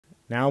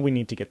Now we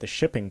need to get the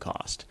shipping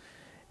cost.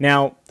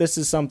 Now, this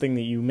is something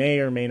that you may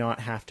or may not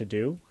have to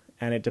do,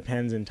 and it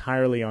depends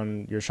entirely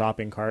on your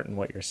shopping cart and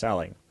what you're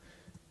selling.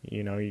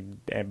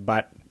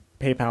 But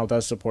PayPal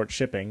does support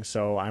shipping,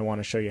 so I want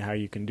to show you how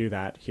you can do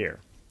that here.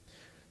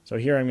 So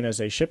here I'm going to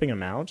say shipping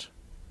amount,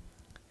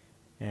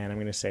 and I'm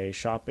going to say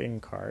shopping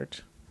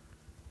cart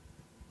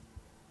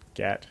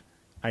get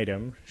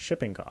item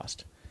shipping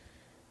cost.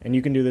 And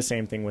you can do the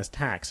same thing with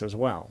tax as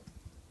well.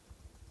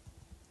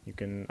 You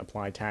can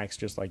apply tax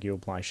just like you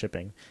apply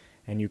shipping,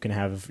 and you can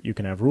have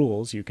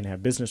rules, you can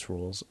have business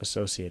rules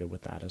associated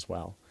with that as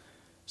well.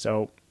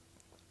 So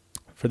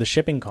for the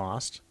shipping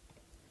cost,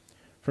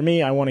 for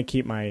me, I want to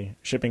keep my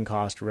shipping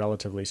cost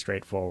relatively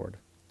straightforward.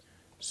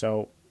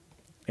 So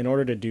in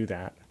order to do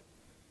that,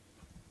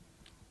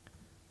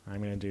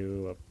 I'm going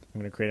to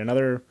create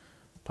another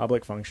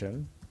public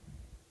function.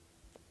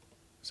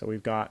 So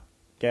we've got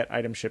get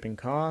item shipping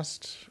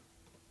cost.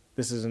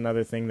 This is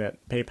another thing that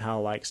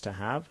PayPal likes to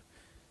have,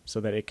 so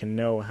that it can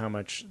know how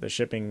much the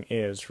shipping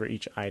is for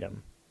each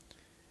item.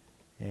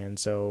 And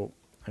so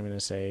I'm going to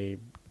say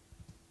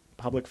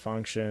public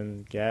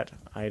function get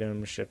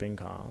item shipping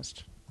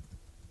cost,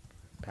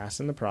 pass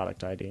in the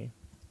product ID,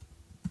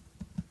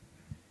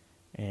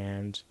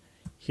 and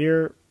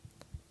here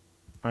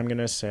I'm going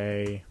to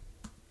say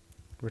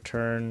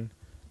return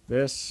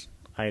this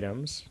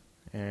items,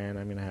 and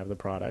I'm going to have the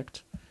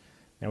product.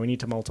 Now we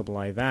need to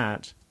multiply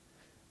that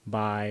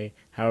by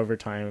however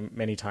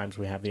many times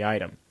we have the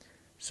item.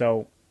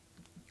 So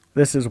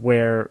this is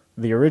where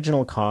the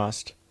original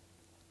cost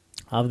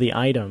of the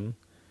item,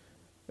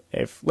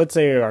 if let's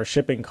say our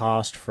shipping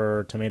cost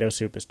for tomato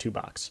soup is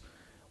 $2,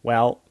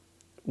 well,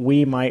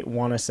 we might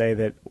want to say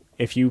that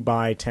if you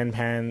buy 10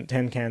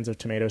 cans of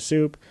tomato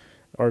soup,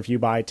 or if you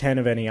buy 10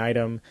 of any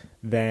item,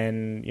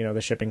 then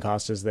the shipping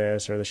cost is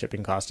this, or the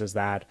shipping cost is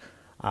that.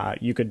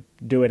 You could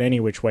do it any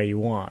which way you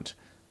want.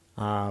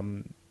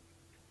 However,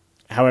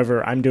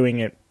 I'm doing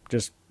it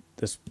just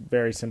this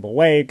very simple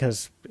way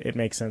because it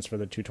makes sense for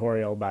the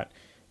tutorial, but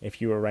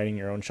if you were writing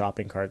your own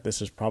shopping cart,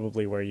 this is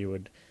probably where you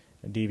would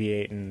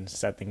deviate and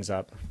set things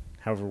up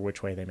however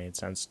which way they made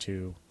sense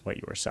to what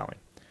you were selling.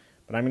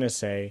 But I'm going to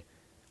say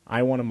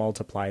I want to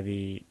multiply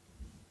the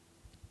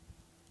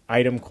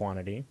item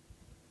quantity.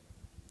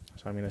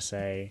 So I'm going to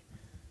say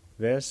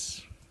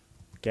this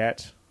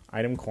get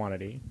item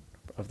quantity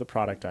of the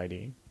product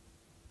ID,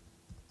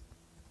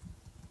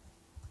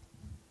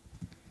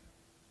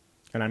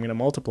 and I'm going to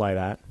multiply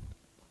that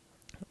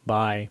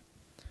by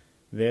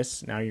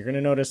this. Now you're going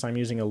to notice I'm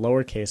using a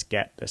lowercase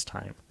get this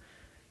time.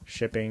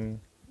 Shipping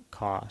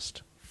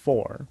cost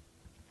for,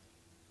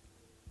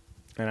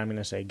 and I'm going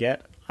to say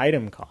get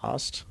item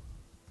cost,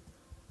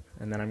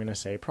 and then I'm going to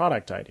say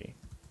product ID.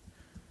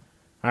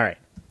 All right,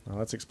 well,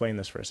 let's explain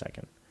this for a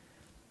second.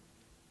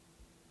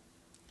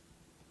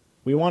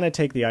 We want to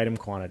take the item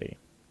quantity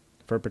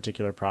for a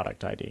particular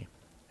product ID,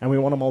 and we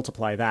want to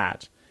multiply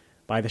that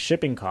by the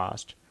shipping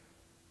cost.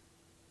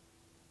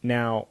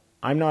 Now,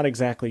 I'm not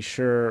exactly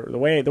sure. The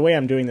way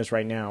I'm doing this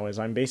right now is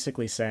I'm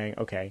basically saying,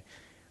 okay,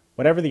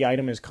 whatever the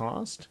item its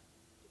cost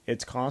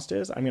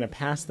is, I'm going to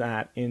pass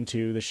that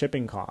into the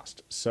shipping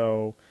cost.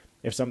 So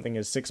if something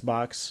is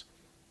 $6,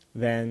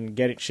 then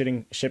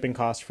shipping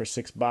cost for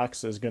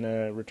 $6 is going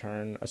to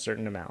return a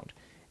certain amount.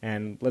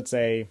 And let's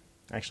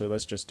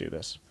just do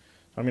this.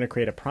 I'm going to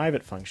create a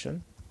private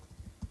function,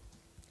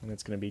 and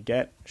it's going to be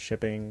get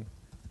shipping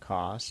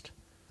cost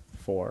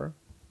for,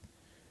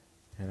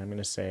 and I'm going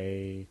to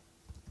say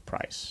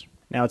price.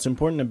 Now it's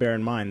important to bear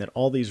in mind that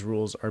all these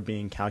rules are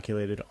being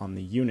calculated on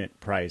the unit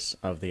price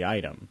of the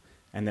item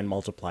and then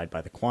multiplied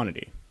by the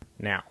quantity.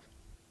 Now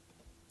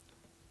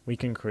we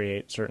can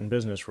create certain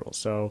business rules.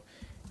 So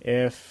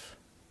if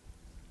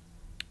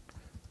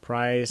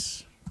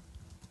price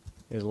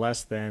is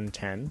less than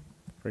 10,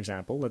 for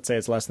example, let's say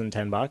it's less than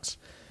 $10,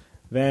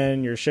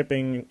 then your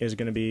shipping is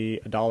going to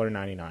be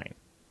 $1.99.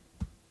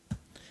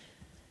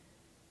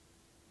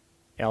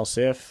 Else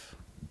if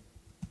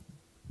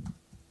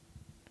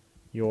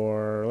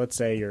let's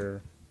say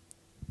your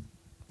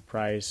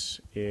price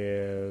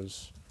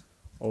is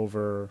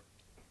over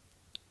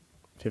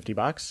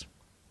 $50,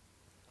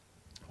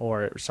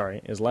 or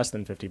sorry, is less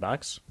than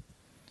 $50,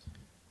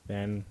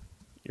 then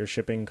your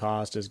shipping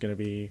cost is going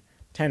to be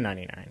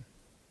 $10.99.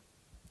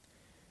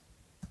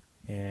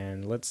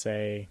 And let's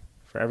say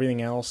for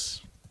everything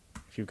else,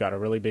 if you've got a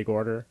really big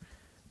order,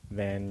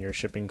 then your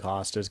shipping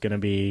cost is going to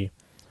be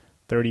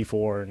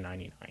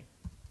 $34.99.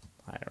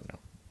 I don't know.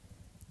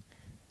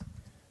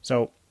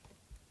 So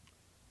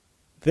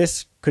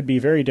this could be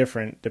very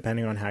different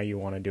depending on how you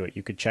want to do it.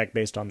 You could check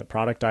based on the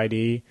product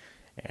ID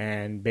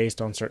and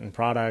based on certain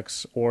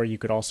products, or you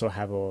could also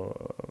have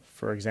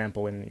for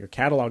example, in your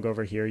catalog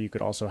over here, you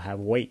could also have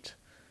weight.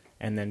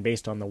 And then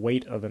based on the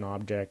weight of an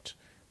object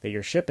that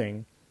you're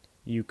shipping,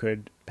 you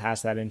could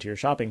pass that into your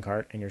shopping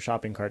cart, and your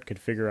shopping cart could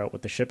figure out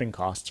what the shipping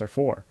costs are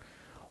for.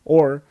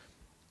 Or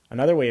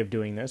another way of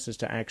doing this is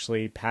to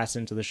actually pass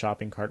into the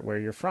shopping cart where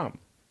you're from.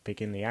 Pick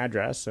in the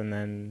address, and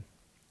then,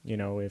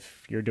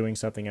 if you're doing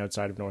something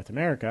outside of North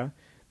America,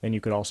 then you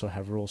could also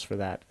have rules for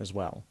that as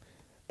well.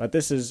 But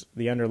this is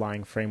the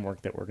underlying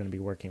framework that we're going to be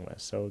working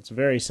with. So it's a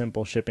very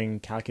simple shipping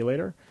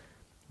calculator,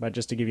 but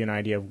just to give you an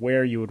idea of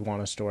where you would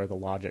want to store the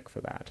logic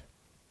for that.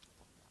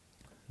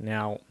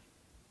 Now,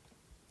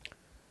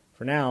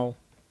 for now,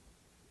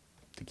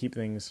 to keep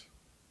things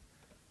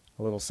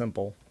a little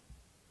simple,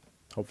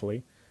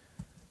 hopefully,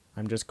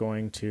 I'm just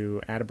going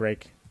to add a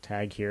break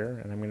tag here,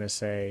 and I'm going to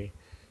say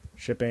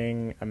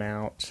shipping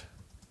amount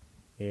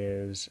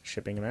is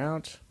shipping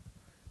amount,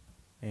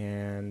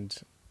 and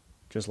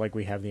just like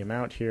we have the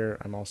amount here,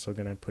 I'm also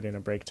going to put in a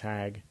break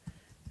tag,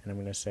 and I'm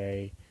going to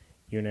say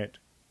unit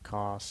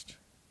cost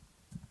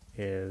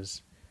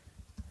is,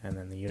 and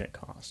then the unit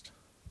cost.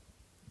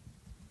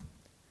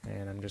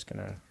 And I'm just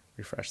going to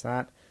refresh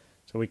that.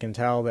 So we can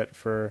tell that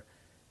for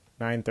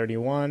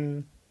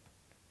 931,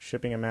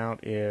 shipping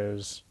amount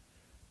is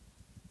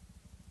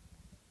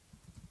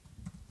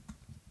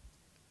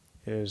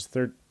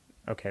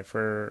okay,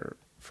 for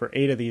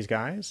 8 of these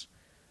guys,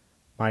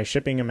 my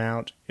shipping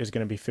amount is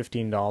going to be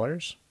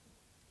 $15,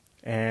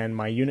 and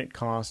my unit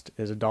cost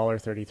is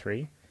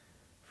 $1.33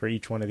 for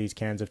each one of these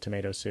cans of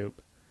tomato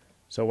soup.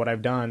 So what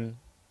I've done,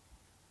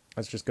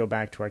 let's just go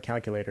back to our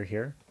calculator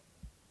here,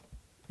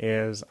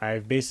 is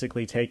I've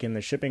basically taken the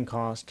shipping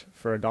cost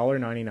for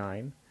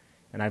 $1.99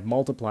 and I've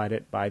multiplied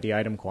it by the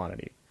item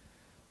quantity.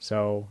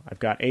 So I've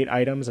got 8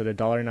 items at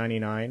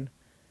 $1.99,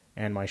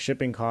 and my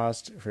shipping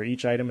cost for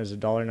each item is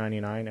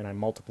 $1.99, and I'm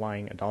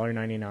multiplying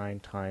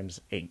 $1.99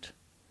 times 8.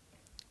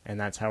 And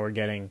that's how we're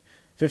getting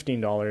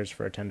 $15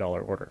 for a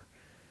 $10 order,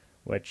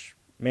 which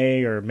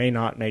may or may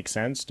not make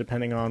sense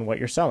depending on what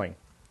you're selling.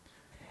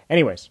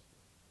 Anyways,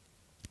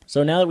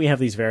 so now that we have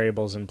these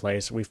variables in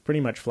place, we've pretty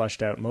much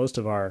fleshed out most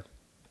of our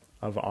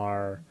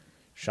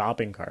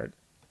shopping cart.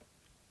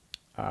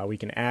 We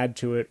can add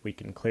to it, we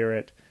can clear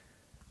it.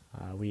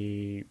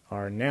 We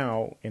are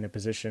now in a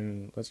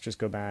position, let's just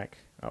go back.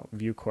 Oh,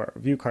 view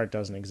cart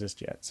doesn't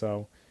exist yet,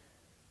 so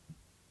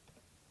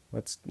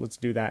let's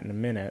do that in a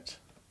minute.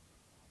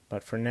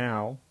 But for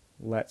now,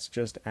 let's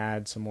just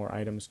add some more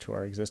items to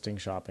our existing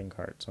shopping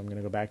cart. So I'm going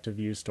to go back to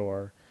view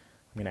store.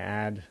 I'm going to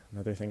add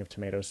another thing of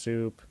tomato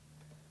soup.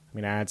 I'm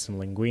going to add some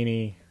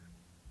linguine.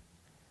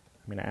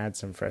 I'm going to add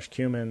some fresh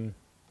cumin.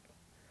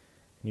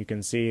 And you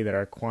can see that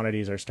our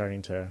quantities are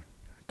starting to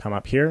come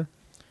up here.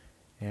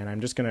 And I'm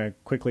just going to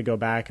quickly go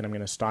back and I'm going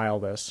to style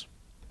this.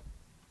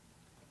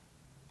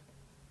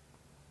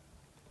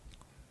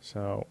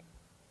 So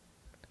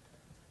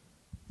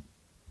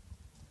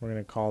we're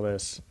going to call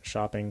this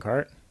shopping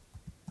cart.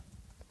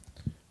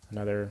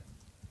 Another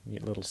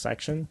neat little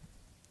section.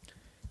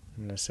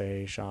 I'm going to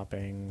say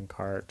shopping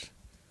cart,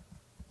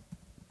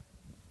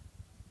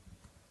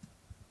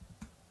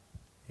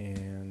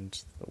 and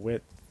the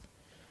width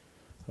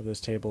of this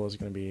table is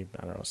going to be,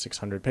 I don't know,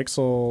 600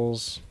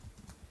 pixels.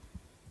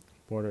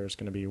 Border is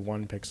going to be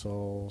 1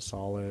 pixel,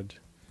 solid,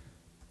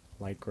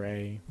 light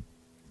gray.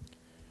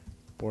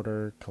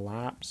 Border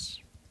collapse.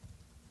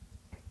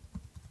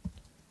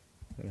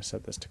 I'm going to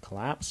set this to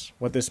collapse.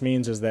 What this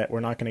means is that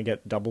we're not going to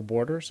get double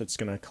borders. It's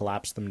going to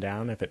collapse them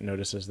down if it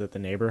notices that the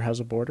neighbor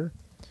has a border.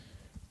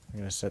 I'm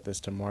going to set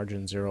this to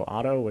margin 0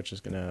 auto, which is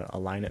going to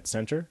align it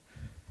center.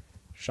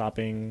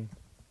 Shopping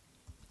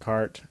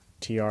cart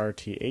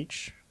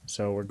TRTH.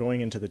 So we're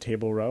going into the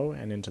table row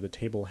and into the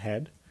table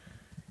head.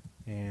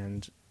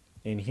 And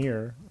in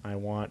here, I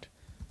want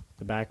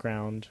the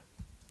background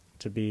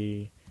to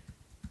be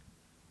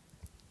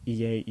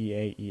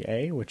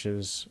EA, which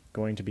is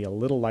going to be a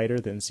little lighter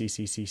than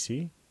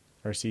CCCC,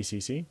 or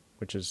CCC,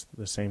 which is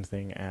the same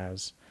thing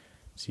as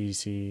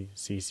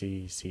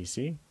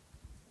CCCCC.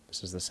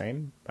 This is the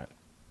same, but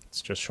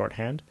it's just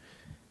shorthand.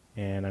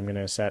 And I'm going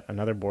to set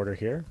another border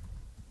here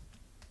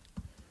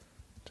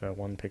to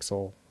 1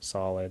 pixel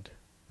solid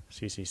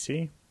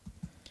CCC.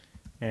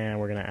 And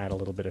we're going to add a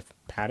little bit of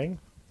padding.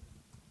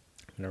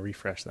 I'm going to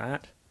refresh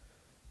that.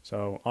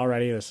 So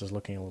already this is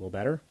looking a little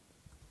better.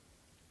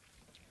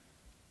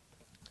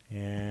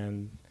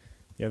 And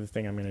the other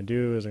thing I'm going to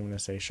do is I'm going to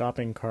say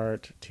shopping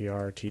cart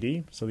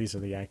TRTD. So these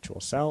are the actual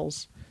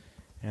cells.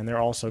 And they're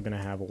also going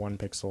to have a 1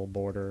 pixel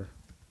border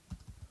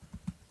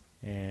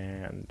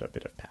and a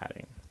bit of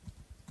padding.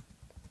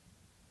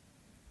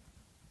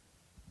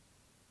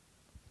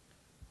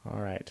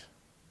 All right.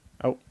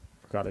 Oh,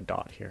 forgot a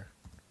dot here.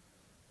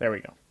 There we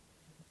go.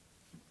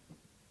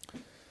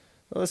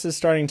 So this is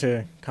starting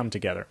to come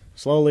together,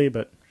 slowly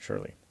but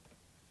surely.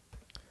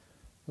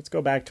 Let's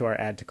go back to our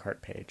add to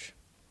cart page.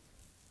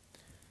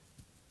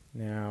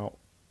 Now,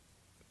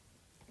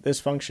 this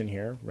function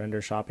here,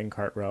 render shopping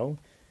cart row,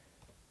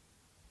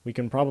 we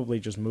can probably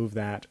just move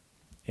that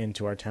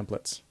into our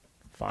templates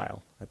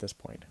file at this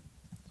point.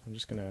 So I'm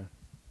just going to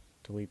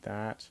delete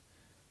that,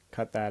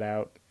 cut that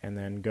out, and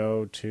then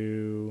go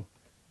to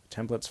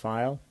templates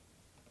file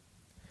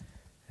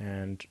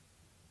and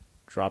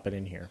drop it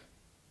in here.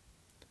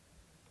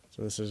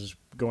 So this is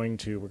we're going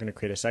to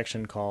create a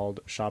section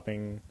called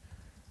shopping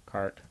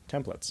cart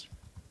templates.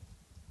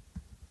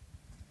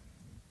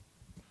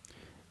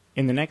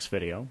 In the next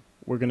video,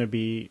 we're going to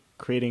be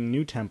creating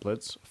new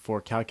templates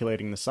for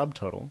calculating the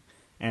subtotal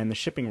and the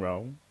shipping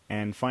row,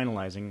 and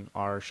finalizing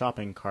our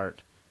shopping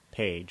cart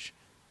page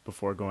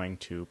before going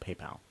to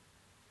PayPal.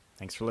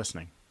 Thanks for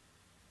listening.